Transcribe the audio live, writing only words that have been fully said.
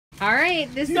All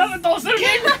right, this No, is... don't say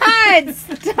it. God,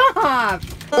 stop.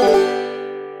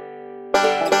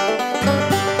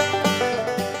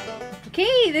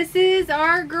 Okay, this is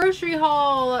our grocery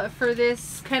haul for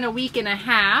this kind of week and a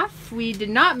half. We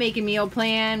did not make a meal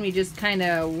plan. We just kind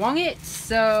of wung it.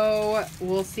 So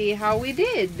we'll see how we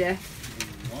did.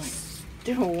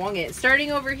 Wung it.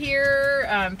 Starting over here,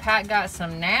 Pat got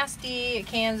some nasty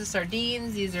cans of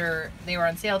sardines. They were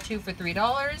on sale 2 for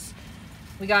 $3.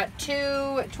 We got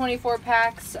 2 24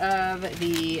 packs of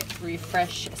the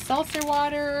Refresh seltzer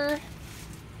water.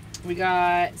 We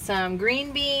got some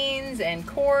green beans and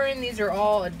corn. These are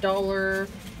all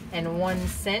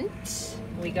 $1.01.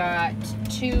 We got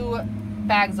 2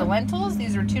 bags of lentils.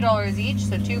 These are $2 each,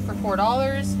 so 2 for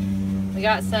 $4. We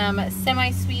got some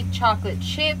semi-sweet chocolate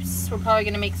chips. We're probably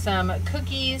gonna make some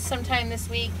cookies sometime this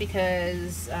week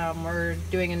because we're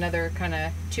doing another kind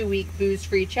of 2-week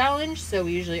booze-free challenge. So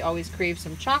we usually always crave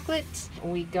some chocolate.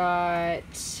 We got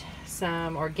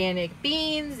some organic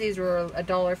beans. These were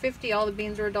 $1.50. All the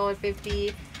beans were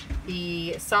 $1.50.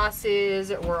 The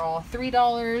sauces were all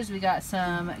 $3. We got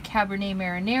some Cabernet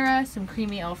Marinara, some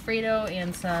creamy Alfredo,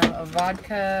 and some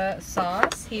vodka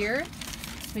sauce here.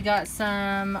 We got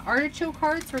some artichoke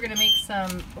hearts. We're gonna make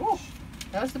some, oh,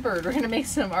 that was the bird. We're gonna make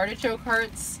some artichoke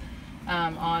hearts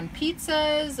on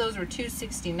pizzas. Those were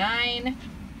 $2.69.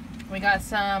 We got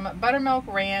some buttermilk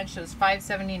ranch. It was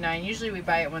 $5.79. Usually we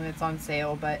buy it when it's on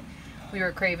sale, but we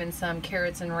were craving some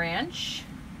carrots and ranch.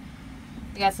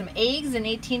 We got some eggs, an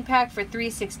 18-pack for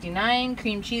 $3.69.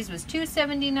 Cream cheese was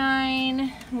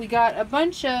 $2.79. We got a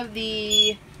bunch of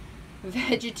the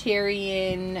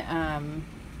vegetarian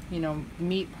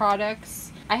meat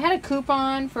products. I had a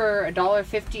coupon for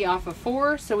 $1.50 off of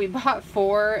 4, so we bought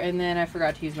 4 and then I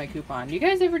forgot to use my coupon. Do you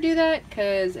guys ever do that?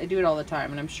 Because I do it all the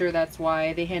time and I'm sure that's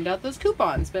why they hand out those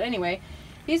coupons. But anyway,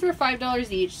 these were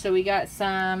 $5 each, so we got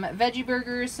some veggie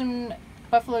burgers, some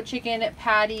buffalo chicken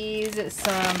patties,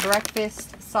 some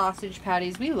breakfast sausage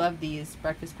patties. We love these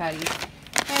breakfast patties.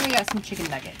 And we got some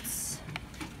chicken nuggets.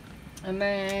 And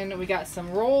then we got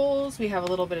some rolls. We have a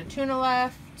little bit of tuna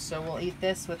left, so we'll eat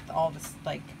this with all this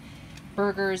like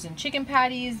burgers and chicken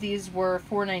patties. These were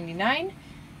 $4.99.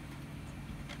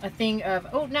 A thing of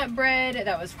oat nut bread,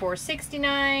 that was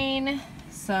 $4.69.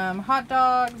 Some hot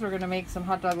dogs. We're gonna make some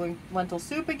hot dog lentil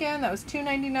soup again. That was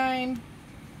 $2.99.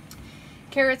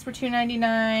 Carrots were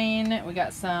 $2.99. We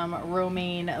got some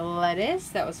romaine lettuce.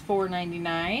 That was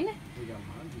 $4.99.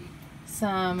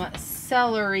 Some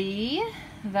celery.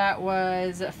 That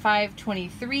was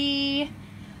 $5.23.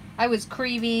 I was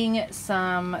craving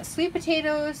some sweet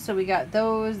potatoes, so we got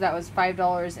those. That was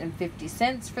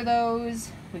 $5.50 for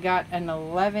those. We got an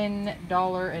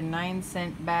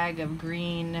 $11.09 bag of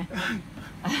green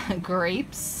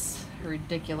grapes.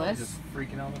 Ridiculous. I'm just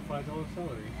freaking out on $5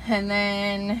 celery. And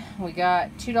then we got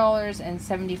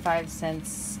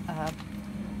 $2.75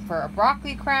 for a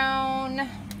broccoli crown.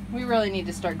 We really need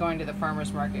to start going to the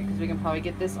farmer's market because we can probably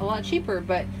get this a lot cheaper.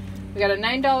 But we got a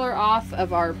 $9 off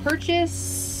of our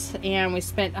purchase and we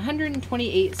spent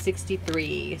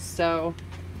 $128.63. So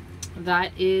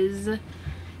that is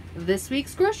this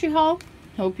week's grocery haul.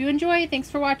 Hope you enjoy.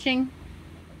 Thanks for watching.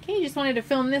 Okay, just wanted to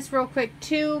film this real quick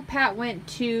too. Pat went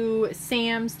to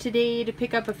Sam's today to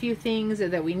pick up a few things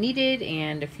that we needed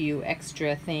and a few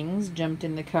extra things jumped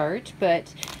in the cart,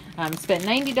 but spent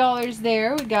 $90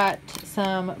 there. We got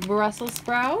some Brussels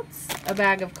sprouts, a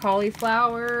bag of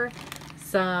cauliflower,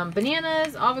 some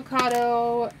bananas,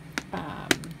 avocado,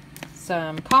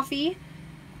 some coffee,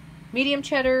 medium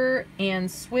cheddar, and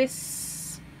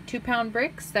Swiss 2-pound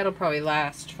bricks. That'll probably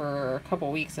last for a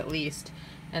couple weeks at least.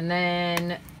 And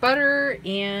then butter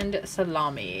and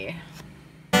salami.